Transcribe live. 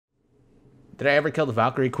Did I ever kill the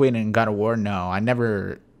Valkyrie Queen in God of War? No, I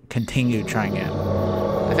never continued trying it.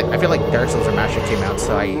 I feel like Dark Souls Remastered came out,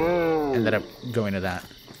 so I ended up going to that.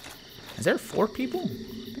 Is there 4 people? I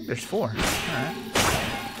think there's 4. Alright.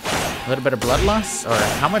 A little bit of blood loss? Or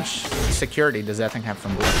how much security does that thing have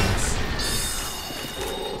from blood loss?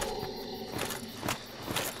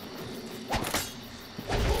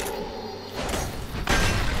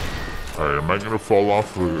 Alright, am I gonna fall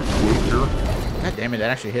off the cliff here? God damn it,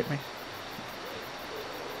 that actually hit me.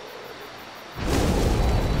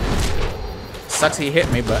 Sucks he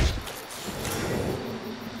hit me, but...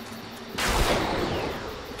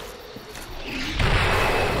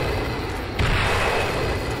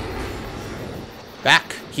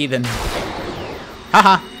 Back, heathen.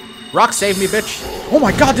 Haha. Rock saved me, bitch. Oh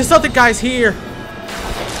my god, this other guy's here.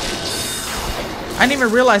 I didn't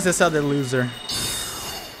even realize this other loser.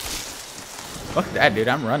 Fuck that, dude.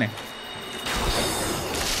 I'm running.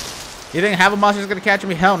 You think Have a Monster's gonna catch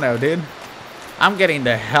me? Hell no, dude. I'm getting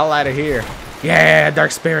the hell out of here. Yeah,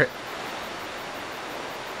 Dark Spirit.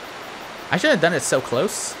 I should have done it so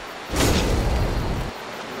close.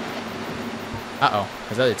 Uh-oh.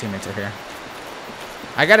 His other teammates are here.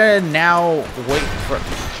 I gotta now wait for...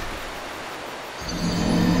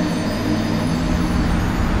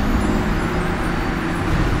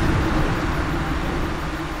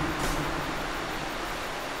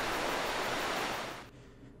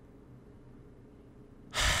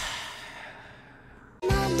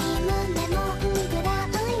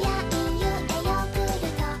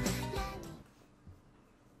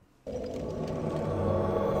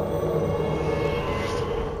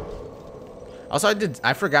 Also,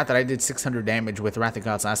 I forgot that I did 600 damage with Wrath of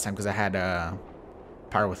Gods last time because I had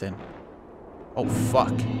Power Within. Oh,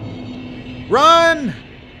 fuck. Run!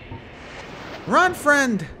 Run,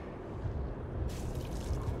 friend!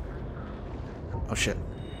 Oh, shit.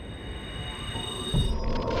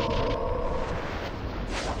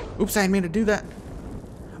 Oops, I didn't mean to do that.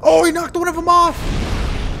 Oh, he knocked one of them off!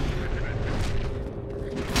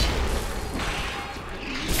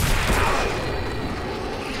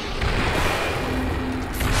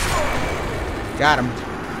 Got him.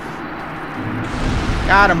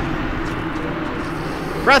 Got him.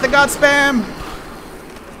 Wrath of God spam!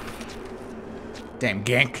 Damn,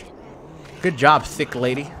 gank. Good job, thick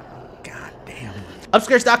lady. God damn.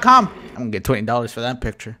 Upscares.com. I'm gonna get $20 for that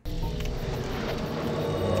picture.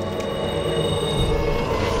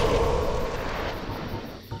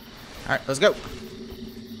 Alright, let's go.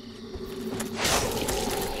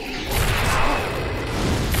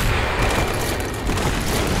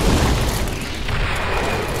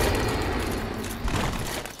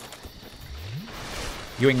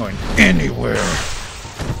 You ain't going anywhere.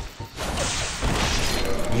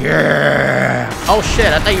 Yeah. Oh shit,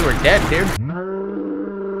 I thought you were dead, dude.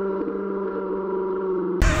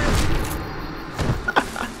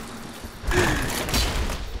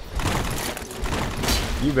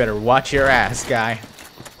 You better watch your ass, guy.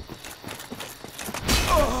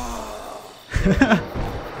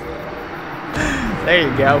 There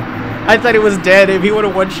you go. I thought he was dead. If he would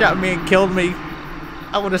have one-shot me and killed me,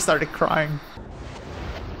 I would have started crying.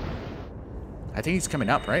 I think he's coming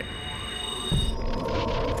up, right?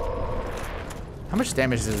 How much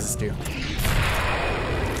damage does this do?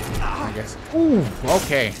 I guess. Ooh,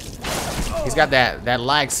 okay. He's got that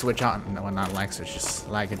lag switch on. No, not lag switch, just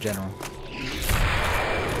lag in general.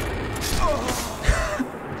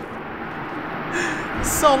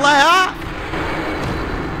 So lag.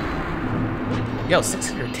 Yo,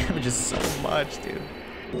 600 damage is so much, dude.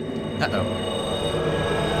 Uh-oh.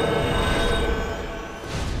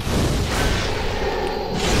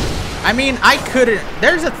 I mean, I couldn't.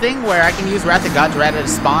 There's a thing where I can use Wrath of Gods right at a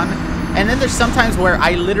spawn, and then there's sometimes where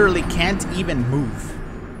I literally can't even move.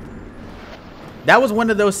 That was one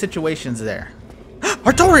of those situations there.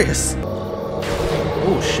 Artorias!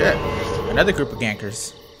 Oh shit. Another group of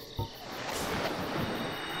gankers.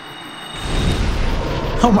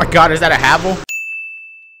 Oh my god, is that a Havel?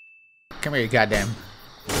 Come here, you goddamn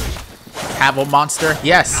Havel monster.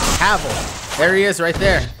 Yes, Havel. There he is right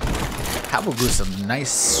there. Havel grew some nice,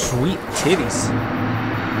 sweet titties.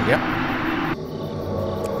 Yep.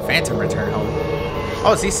 Phantom return home.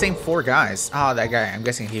 Oh, it's these same 4 guys. Oh, that guy. I'm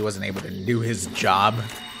guessing he wasn't able to do his job.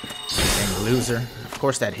 Dang loser. Of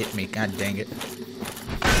course that hit me. God dang it.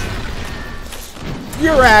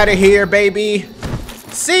 You're out of here, baby.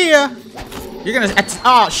 See ya. You're gonna...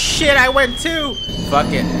 Oh, shit. I went too.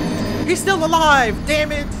 Fuck it. He's still alive.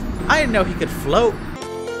 Damn it. I didn't know he could float.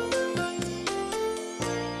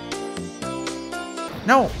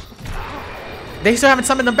 No. They still haven't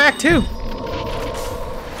summoned them back, too.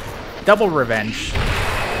 Double revenge.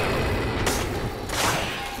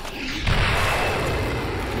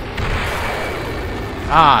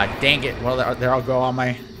 Ah, dang it. Well, there I'll go on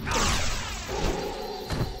my...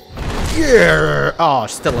 Yeah! Oh,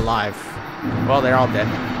 still alive. Well, they're all dead.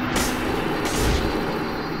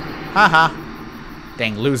 Haha.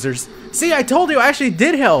 Dang losers. See, I told you I actually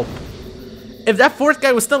did help. If that fourth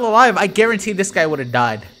guy was still alive, I guarantee this guy would have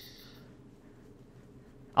died.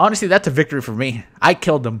 Honestly, that's a victory for me. I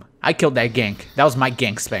killed him. I killed that gank. That was my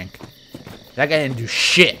gank spank. That guy didn't do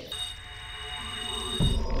shit.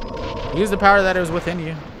 Use the power that is within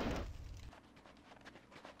you.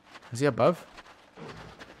 Is he above?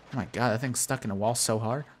 Oh my god, that thing's stuck in a wall so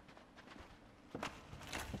hard.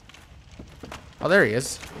 Oh, there he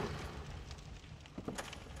is.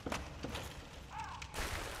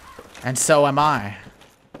 And so am I.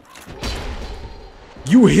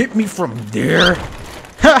 You hit me from there?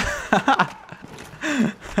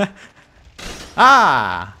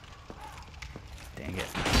 Ah! Dang it.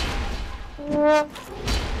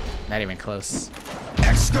 Not even close.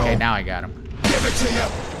 Okay, now I got him. Give it to him.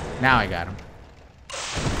 Now I got him.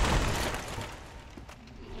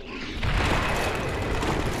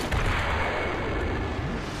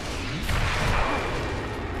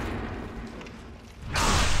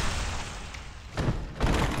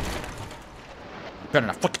 Better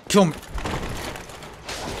not fucking kill me.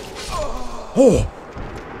 Oh!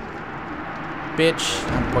 Bitch,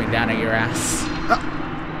 I'm pointing down at your ass.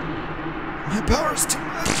 My power's too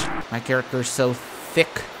much. My character's so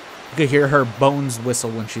thick. You could hear her bones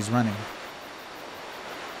whistle when she's running.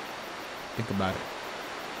 Think about it.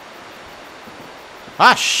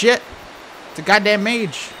 Ah, shit! It's a goddamn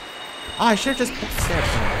mage. Oh, I should've just backstabbed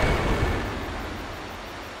him.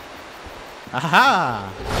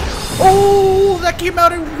 Aha! Oh, that came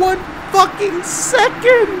out in 1 fucking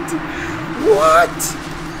second! What?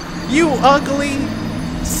 You ugly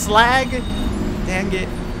slag. Dang it.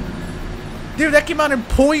 Dude, that came out in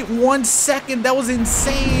 0.1 second. That was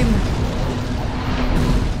insane.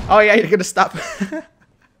 Oh yeah, you're gonna stop.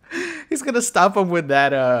 He's gonna stop him with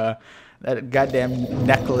that that goddamn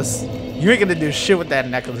necklace. You ain't gonna do shit with that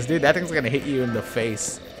necklace, dude. That thing's gonna hit you in the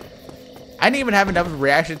face. I didn't even have enough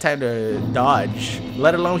reaction time to dodge,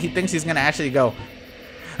 let alone he thinks he's gonna actually go,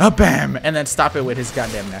 bam, and then stop it with his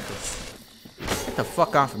goddamn necklace. Get the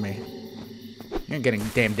fuck off of me. You ain't getting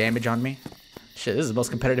damn damage on me. Shit, this is the most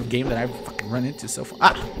competitive game that I've fucking run into so far.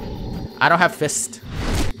 Ah! I don't have fist.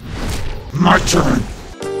 My turn.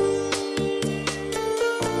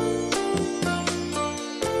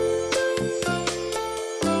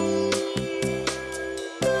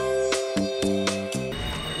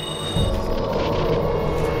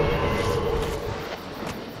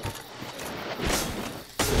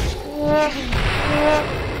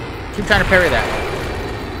 Keep trying to parry that.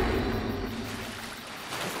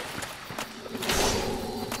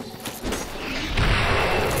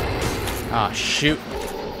 Ah, shoot.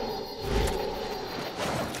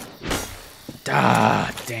 Ah,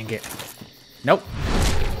 dang it. Nope.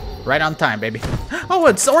 Right on time, baby. Oh,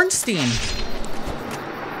 it's Ornstein.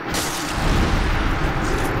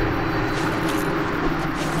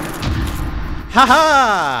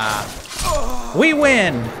 Haha! We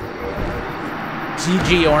win!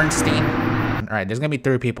 GG Ornstein. Alright, there's gonna be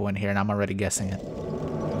 3 people in here, and I'm already guessing it.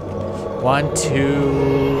 1,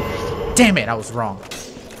 2... Damn it, I was wrong.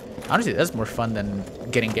 Honestly, that's more fun than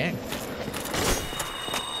getting ganked.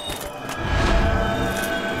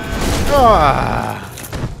 Ah.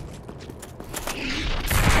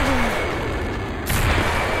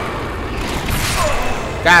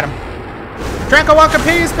 Got him. Tranquil Walk of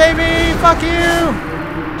Peace, baby! Fuck you!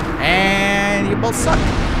 And you both suck.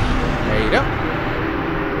 There you go.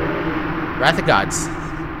 Wrath of Gods.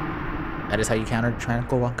 That is how you counter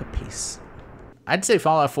Tranquil Walk of Peace. I'd say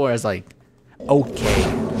Fallout 4 is like okay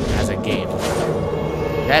as a game.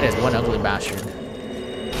 That is one ugly bastard.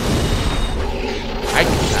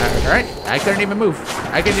 Alright, I couldn't even move.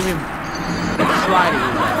 I couldn't even try to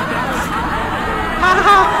use that.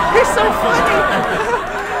 Haha, he's so funny.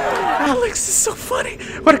 Alex is so funny.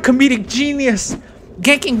 What a comedic genius.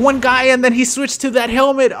 Ganking one guy and then he switched to that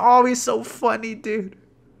helmet. Oh, he's so funny, dude.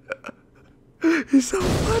 He's so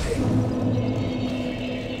funny.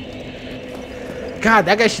 God,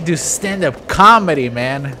 that guy should do stand-up comedy,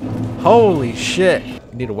 man. Holy shit. You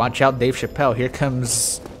need to watch out, Dave Chappelle. Here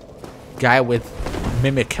comes guy with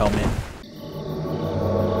mimic helmet.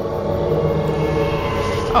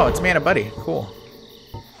 Oh, it's me and a buddy. Cool.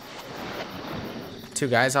 2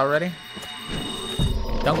 guys already?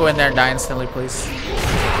 Don't go in there and die instantly, please.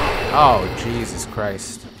 Oh, Jesus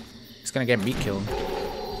Christ. He's gonna get me killed.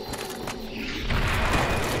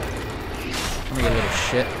 Come here, you little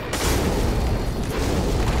shit.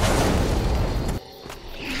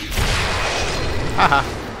 Haha.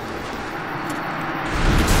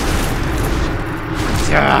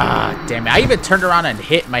 Ah, damn it. I even turned around and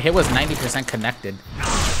hit. My hit was 90% connected.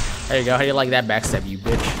 There you go. How do you like that backstab, you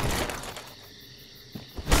bitch?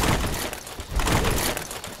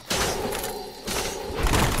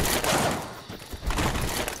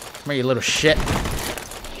 Come here, you little shit.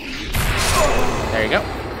 There you go.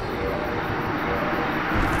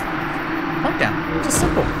 Pump down. Just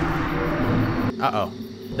simple. Uh-oh.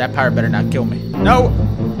 That power better not kill me. No!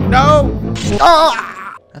 No!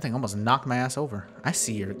 Ah! That thing almost knocked my ass over. I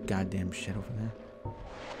see your goddamn shit over there.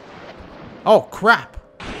 Oh, crap.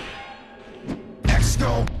 Next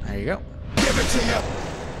go. There you go. Give it to you.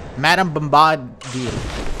 Madame Bombadil.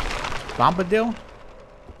 Bombadil?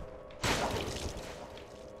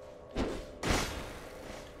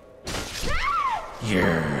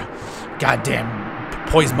 Yeah. Goddamn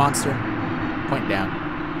poison monster. Point down.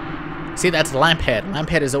 See, that's Lamphead.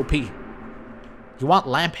 Lamphead is OP. You want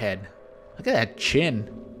Lamphead. Look at that chin.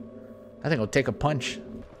 I think I'll take a punch.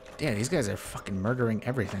 Damn, these guys are fucking murdering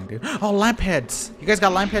everything, dude. Oh, Lampheads. You guys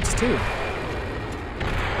got Lampheads too.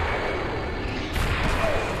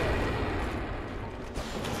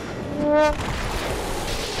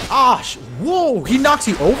 Ah, whoa, he knocks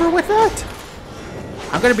you over with that?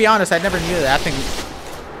 I'm gonna be honest, I never knew that thing.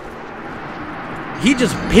 He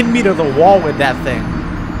just pinned me to the wall with that thing.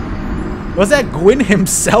 Was that Gwyn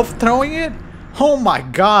himself throwing it? Oh my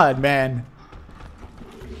god, man.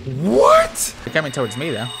 What? They're coming towards me,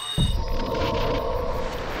 though.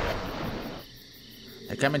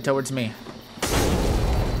 They're coming towards me.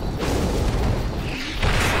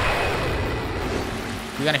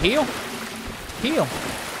 You gonna heal? Heal.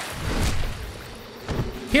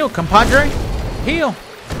 Heal, compadre. Heal.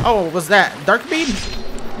 Oh, was that Dark Bead?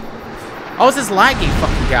 Oh, it's this laggy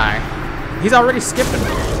fucking guy. He's already skipping.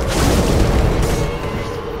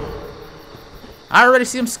 I already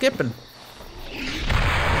see him skipping.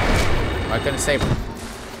 Oh, I couldn't save him.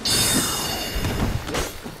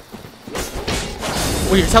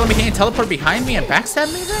 Well, you're telling me he can teleport behind me and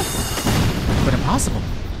backstab me then? But impossible.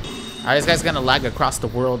 Alright, this guy's gonna lag across the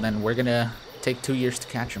world and we're gonna take 2 years to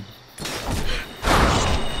catch him.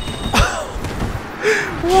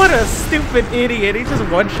 What a stupid idiot. He just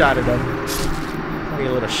one-shotted him. You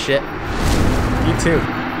little shit. You too.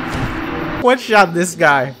 One-shot this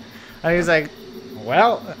guy. And he's like,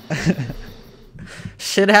 well,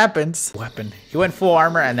 shit happens. Weapon. He went full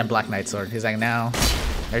armor and then Black Knight Sword. He's like, now,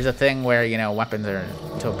 there's a thing where, you know, weapons are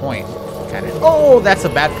to a point. Kind of. Oh, that's a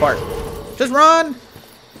bad part. Just run.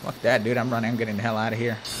 Fuck that, dude. I'm running. I'm getting the hell out of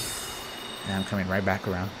here. And I'm coming right back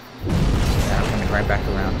around. And I'm coming right back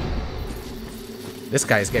around. This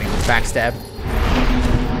guy is getting backstabbed.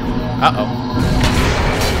 Uh-oh.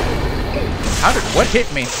 What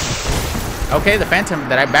hit me? Okay, the Phantom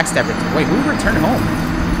that I backstabbed. Wait, who returned home?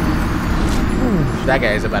 Ooh, that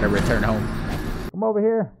guy is about to return home. Come over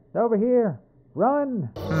here. Over here. Run.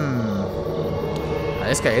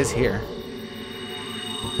 This guy is here.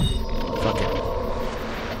 Fuck it.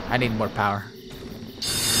 I need more power.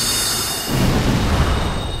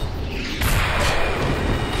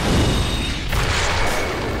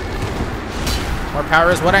 More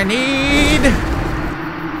power is what I need.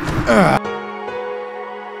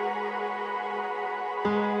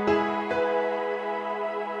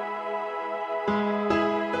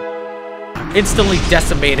 Instantly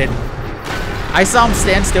decimated. I saw him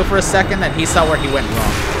stand still for a second, and he saw where he went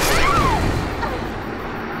wrong.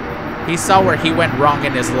 He saw where he went wrong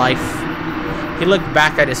in his life. He looked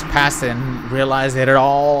back at his past and realized that it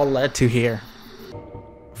all led to here.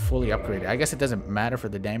 Fully upgraded. I guess it doesn't matter for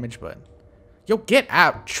the damage, but... Yo, get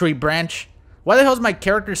out, tree branch. Why the hell is my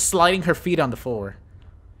character sliding her feet on the floor?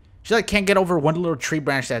 She like can't get over one little tree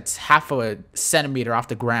branch that's half a centimeter off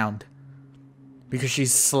the ground. Because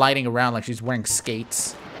she's sliding around like she's wearing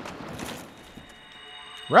skates.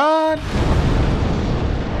 Run!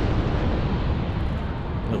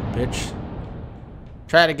 Little bitch.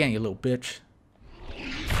 Try it again, you little bitch.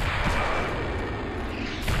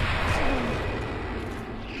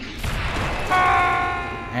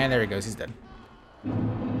 And there he goes, he's dead.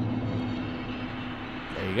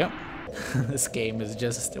 There you go. This game is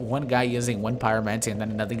just one guy using one pyromancy and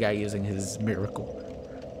then another guy using his miracle.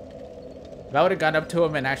 If I would have gone up to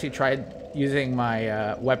him and actually tried using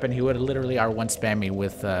my weapon, he would have literally R1 spammed me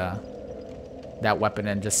with that weapon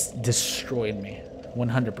and just destroyed me.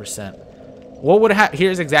 100%. What would have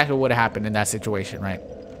here's exactly what would have happened in that situation, right?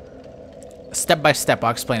 Step by step,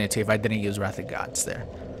 I'll explain it to you if I didn't use Wrath of Gods there.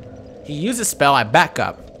 He uses a spell, I back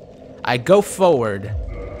up. I go forward.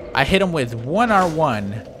 I hit him with one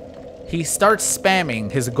R1. He starts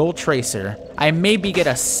spamming his gold tracer. I maybe get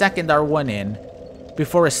a second R1 in.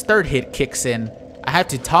 before his third hit kicks in. I have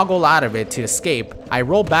to toggle out of it to escape. I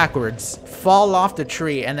roll backwards, fall off the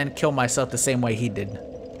tree, and then kill myself the same way he did.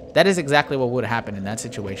 That is exactly what would happen in that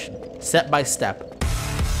situation. Step by step.